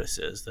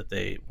notices that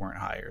they weren't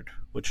hired,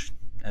 which,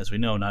 as we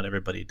know, not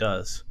everybody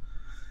does.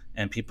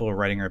 And people were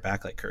writing her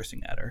back like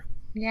cursing at her.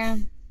 Yeah.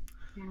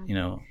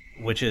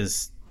 Which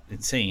is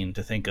insane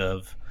to think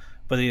of.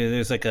 But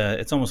there's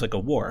it's almost like a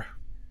war.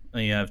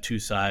 You have two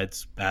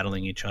sides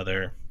battling each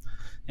other.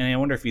 And I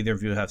wonder if either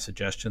of you have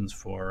suggestions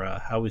for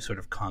how we sort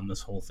of calm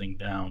this whole thing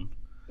down.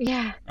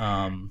 Yeah.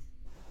 Um,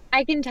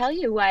 I can tell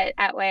you what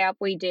at Way Up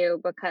we do,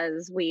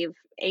 because we've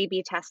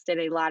A/B tested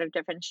a lot of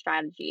different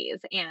strategies,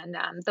 and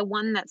the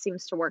one that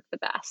seems to work the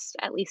best,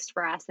 at least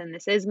for us, and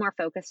this is more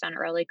focused on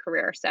early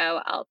career, so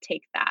I'll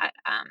take that,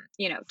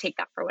 take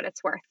that for what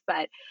it's worth.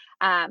 But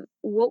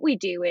what we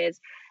do is,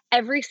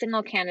 every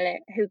single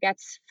candidate who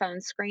gets phone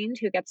screened,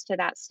 who gets to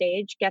that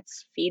stage,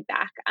 gets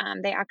feedback.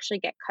 They actually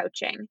get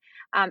coaching.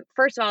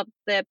 First of all,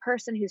 the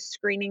person who's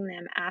screening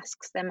them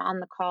asks them on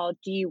the call,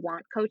 do you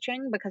want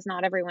coaching? Because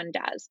not everyone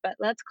does, but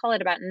let's call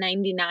it about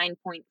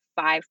 99.5%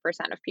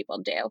 of people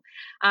do.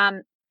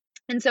 Um,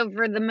 And so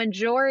for the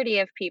majority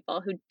of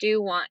people who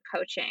do want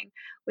coaching,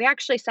 we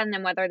actually send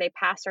them, whether they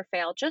pass or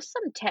fail, just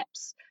some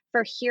tips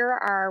for here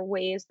are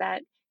ways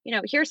that,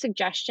 here are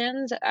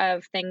suggestions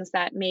of things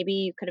that maybe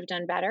you could have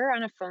done better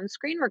on a phone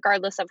screen,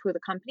 regardless of who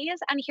the company is.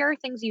 And here are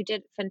things you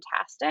did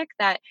fantastic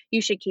that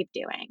you should keep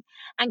doing.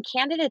 And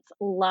candidates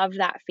love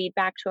that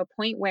feedback to a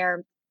point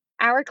where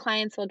our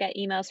clients will get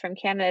emails from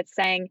candidates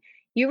saying,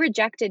 you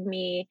rejected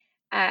me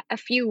a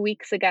few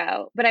weeks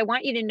ago, but I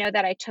want you to know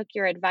that I took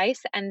your advice,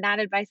 and that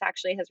advice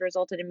actually has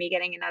resulted in me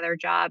getting another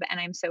job, and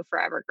I'm so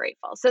forever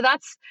grateful. So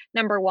that's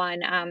number one.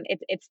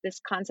 It's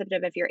this concept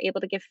of, if you're able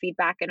to give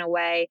feedback in a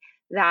way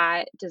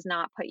that does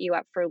not put you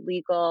up for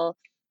legal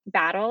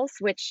battles,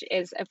 which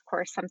is, of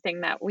course,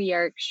 something that we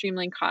are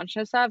extremely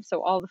conscious of.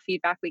 So all the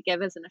feedback we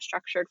give is in a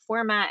structured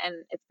format, and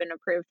it's been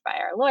approved by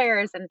our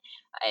lawyers, and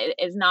it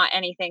is not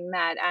anything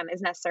that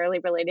is necessarily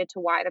related to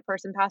why the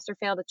person passed or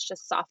failed. It's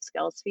just soft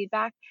skills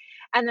feedback.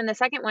 And then the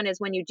second one is,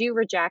 when you do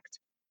reject,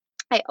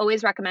 I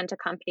always recommend to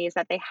companies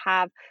that they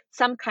have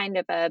some kind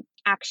of a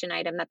action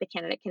item that the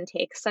candidate can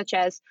take, such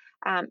as,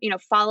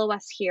 follow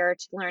us here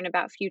to learn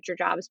about future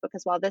jobs,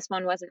 because while this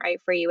one wasn't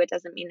right for you, it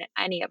doesn't mean that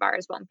any of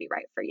ours won't be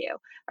right for you.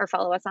 Or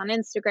follow us on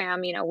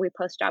Instagram, we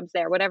post jobs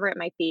there, whatever it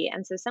might be.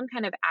 And so some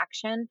kind of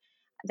action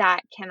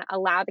that can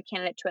allow the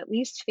candidate to at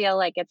least feel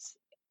like it's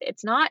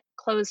not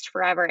closed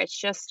forever. It's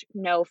just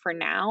no for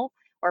now,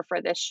 or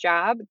for this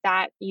job.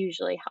 That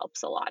usually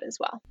helps a lot as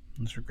well.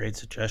 Those are great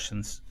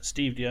suggestions.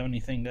 Steve, do you have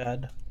anything to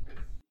add?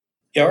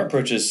 Yeah, our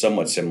approach is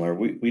somewhat similar.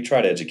 We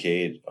try to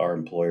educate our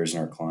employers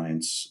and our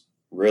clients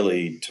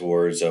really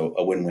towards a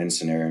win-win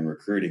scenario in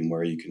recruiting,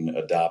 where you can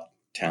adopt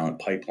talent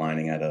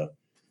pipelining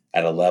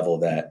at a level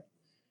that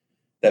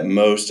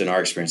most, in our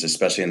experience,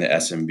 especially in the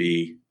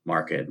SMB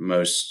market,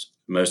 most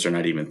are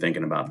not even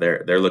thinking about.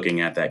 They're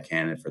looking at that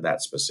candidate for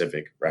that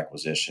specific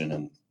requisition,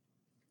 and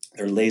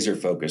they're laser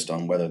focused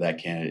on whether that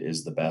candidate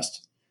is the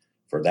best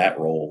for that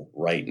role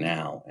right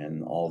now.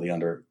 And all the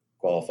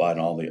underqualified and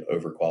all the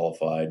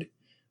overqualified,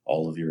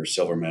 all of your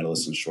silver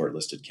medalists and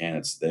shortlisted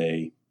candidates,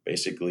 they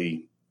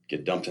basically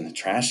get dumped in the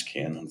trash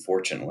can,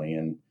 unfortunately.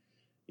 And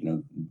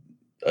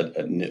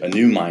a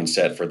new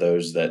mindset for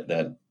those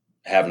that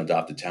haven't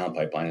adopted talent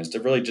pipeline is to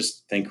really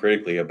just think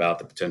critically about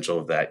the potential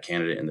of that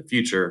candidate in the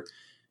future,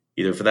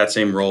 either for that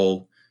same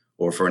role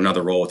or for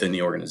another role within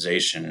the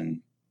organization. And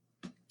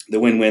the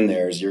win-win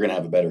there is you're going to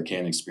have a better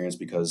candidate experience,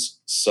 because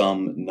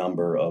some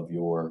number of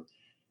your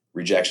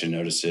rejection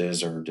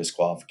notices or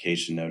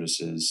disqualification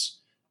notices,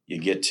 you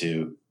get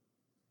to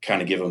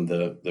kind of give them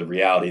the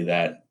reality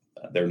that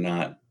they're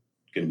not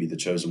going to be the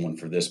chosen one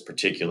for this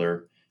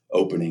particular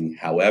opening.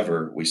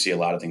 However, we see a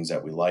lot of things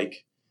that we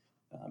like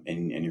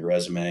in your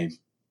resume,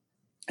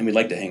 and we'd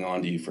like to hang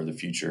on to you for the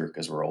future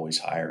because we're always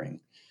hiring.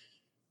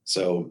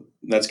 So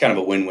that's kind of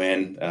a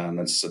win-win.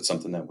 That's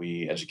something that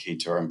we educate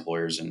to our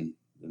employers, and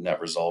the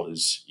net result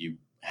is you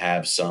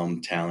have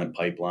some talent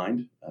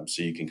pipelined,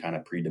 so you can kind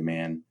of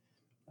pre-demand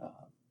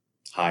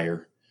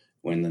hire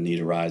when the need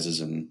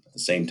arises, and at the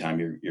same time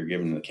you're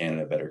giving the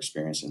candidate a better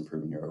experience and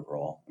improving your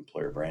overall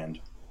employer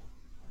brand.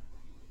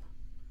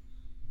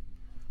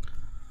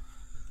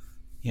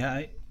 Yeah,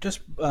 I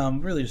just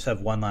really just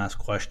have one last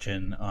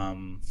question.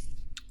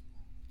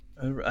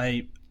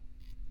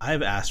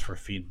 I've asked for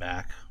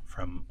feedback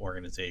from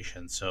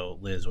organizations. So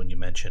Liz, when you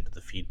mentioned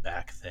the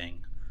feedback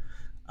thing,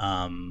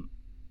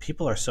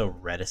 people are so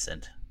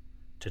reticent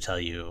to tell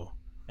you,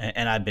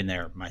 and I've been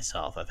there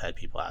myself. I've had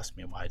people ask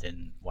me, why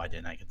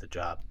didn't I get the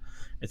job?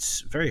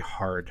 It's very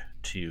hard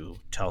to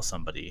tell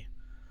somebody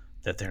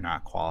that they're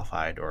not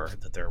qualified or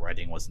that their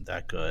writing wasn't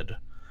that good.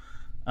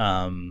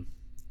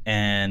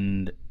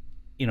 And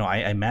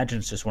I imagine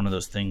it's just one of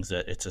those things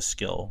that it's a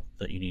skill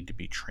that you need to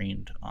be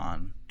trained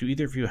on. Do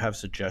either of you have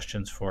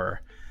suggestions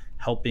for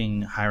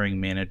helping hiring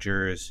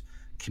managers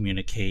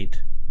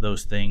communicate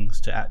those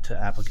things to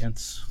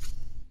applicants?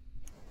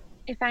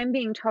 If I'm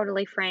being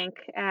totally frank,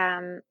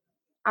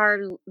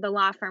 the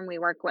law firm we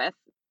work with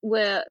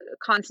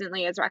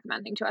constantly is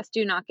recommending to us,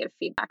 do not give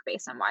feedback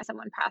based on why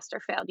someone passed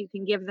or failed. You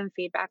can give them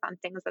feedback on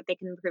things that they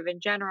can improve in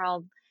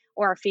general,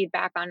 or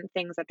feedback on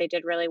things that they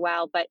did really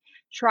well, but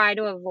try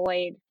to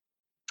avoid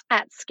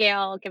at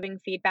scale giving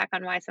feedback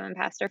on why someone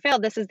passed or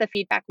failed. This is the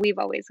feedback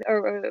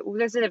or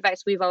this is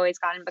advice we've always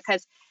gotten,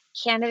 because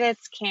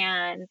candidates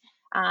can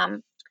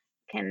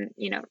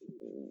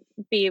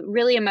be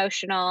really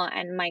emotional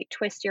and might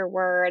twist your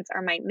words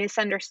or might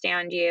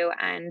misunderstand you,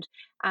 and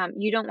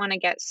you don't want to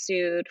get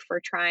sued for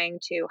trying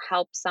to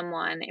help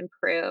someone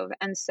improve.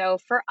 And so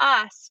for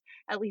us,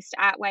 at least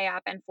at Way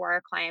Up, and for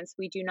our clients,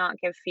 we do not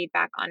give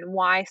feedback on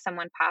why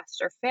someone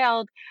passed or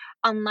failed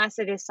unless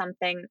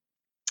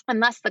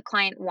the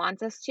client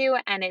wants us to,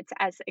 and it's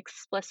as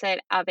explicit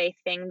of a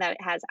thing that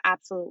has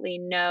absolutely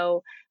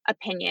no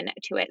opinion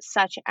to it,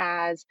 such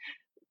as,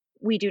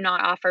 we do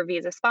not offer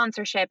visa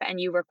sponsorship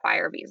and you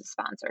require visa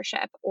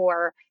sponsorship,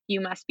 or you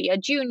must be a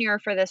junior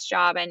for this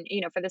job and,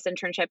 for this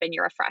internship, and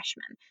you're a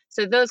freshman.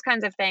 So those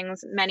kinds of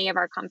things, many of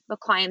our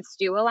clients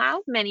do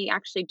allow, many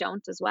actually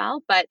don't as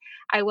well. But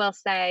I will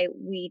say,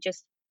 we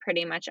just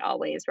pretty much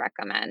always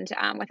recommend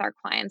with our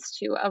clients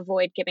to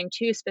avoid giving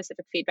too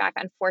specific feedback,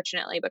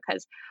 unfortunately,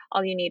 because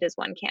all you need is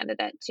one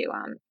candidate to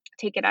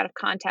take it out of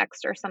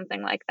context or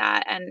something like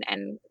that.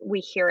 And we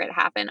hear it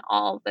happen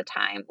all the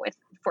time with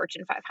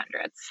Fortune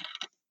 500s.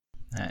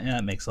 Yeah,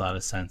 it makes a lot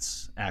of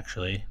sense,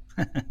 actually.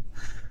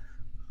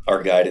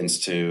 Our guidance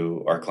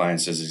to our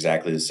clients is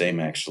exactly the same,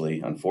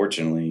 actually.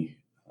 Unfortunately,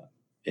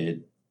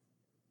 it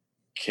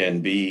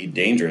can be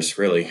dangerous,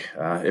 really,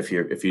 if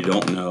you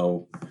don't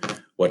know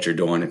what you're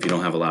doing, if you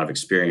don't have a lot of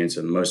experience.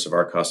 And most of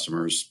our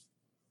customers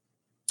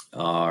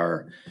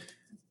are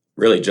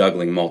really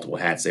juggling multiple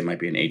hats. They might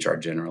be an HR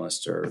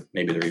generalist, or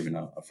maybe they're even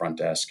a front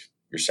desk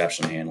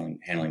reception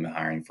handling the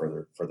hiring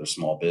for their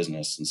small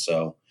business. And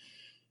so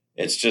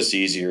it's just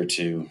easier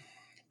to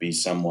be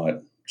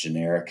somewhat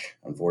generic,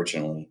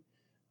 unfortunately,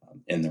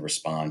 in the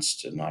response,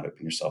 to not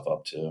open yourself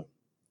up to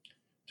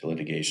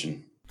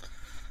litigation.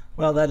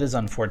 Well, that is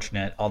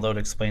unfortunate, although it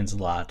explains a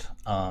lot.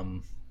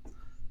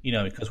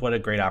 Because what a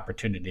great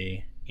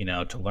opportunity,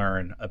 to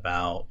learn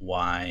about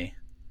why,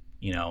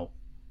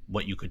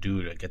 what you could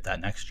do to get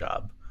that next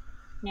job.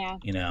 Yeah.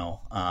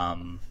 I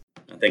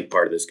think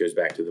part of this goes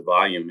back to the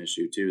volume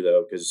issue too,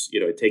 though, because,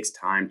 it takes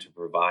time to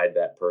provide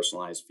that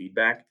personalized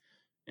feedback.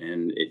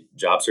 And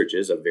job search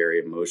is a very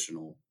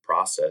emotional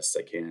process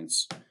that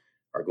candidates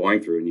are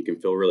going through, and you can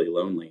feel really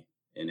lonely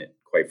in it,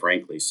 quite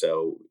frankly.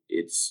 So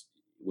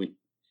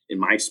in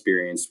my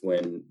experience,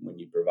 when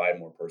you provide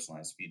more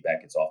personalized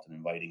feedback, it's often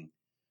inviting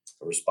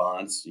a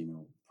response,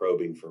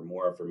 probing for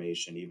more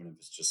information, even if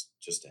it's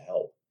just to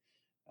help.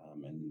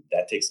 And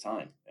that takes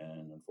time.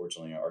 And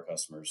unfortunately, our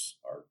customers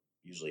are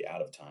usually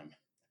out of time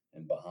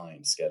and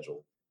behind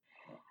schedule.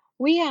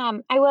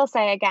 I will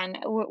say again,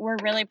 we're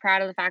really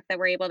proud of the fact that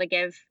we're able to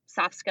give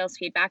soft skills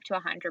feedback to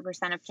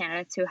 100% of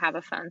candidates who have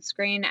a phone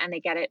screen, and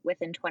they get it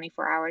within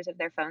 24 hours of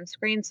their phone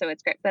screen. So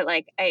it's great. But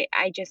I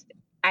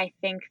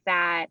think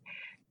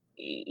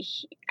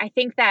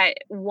that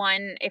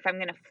one, if I'm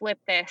going to flip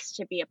this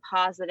to be a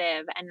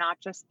positive and not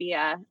just be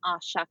a, oh,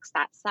 shucks,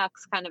 that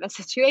sucks kind of a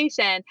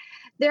situation,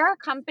 there are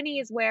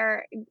companies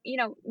where,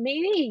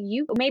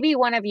 maybe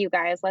one of you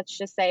guys, let's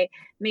just say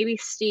maybe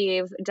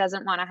Steve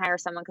doesn't want to hire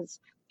someone because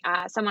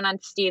someone on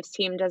Steve's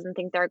team doesn't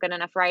think they're a good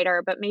enough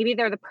writer, but maybe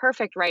they're the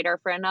perfect writer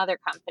for another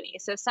company.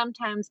 So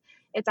sometimes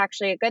it's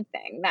actually a good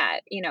thing that,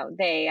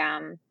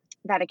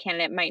 that a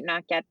candidate might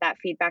not get that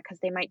feedback because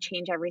they might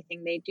change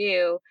everything they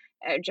do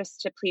just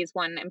to please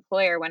one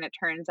employer, when it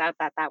turns out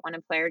that that one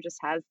employer just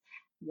has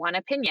one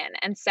opinion.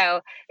 And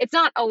so it's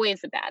not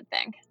always a bad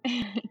thing.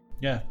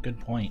 Yeah, good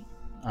point.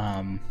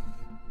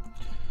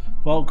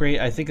 Well, great.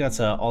 I think that's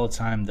all the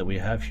time that we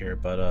have here,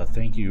 but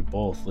thank you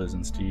both, Liz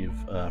and Steve,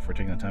 for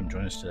taking the time to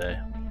join us today.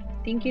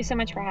 Thank you so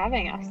much for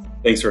having us.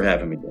 Thanks for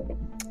having me, Dan.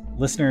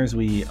 Listeners,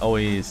 we're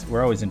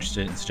always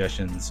interested in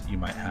suggestions you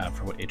might have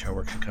for what HR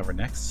Works should cover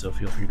next, so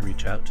feel free to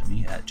reach out to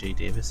me at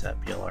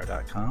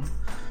jdavis@plr.com.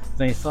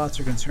 With any thoughts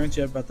or concerns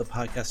you have about the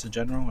podcast in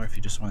general, or if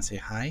you just want to say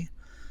hi.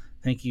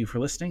 Thank you for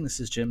listening. This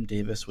is Jim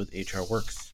Davis with HR Works.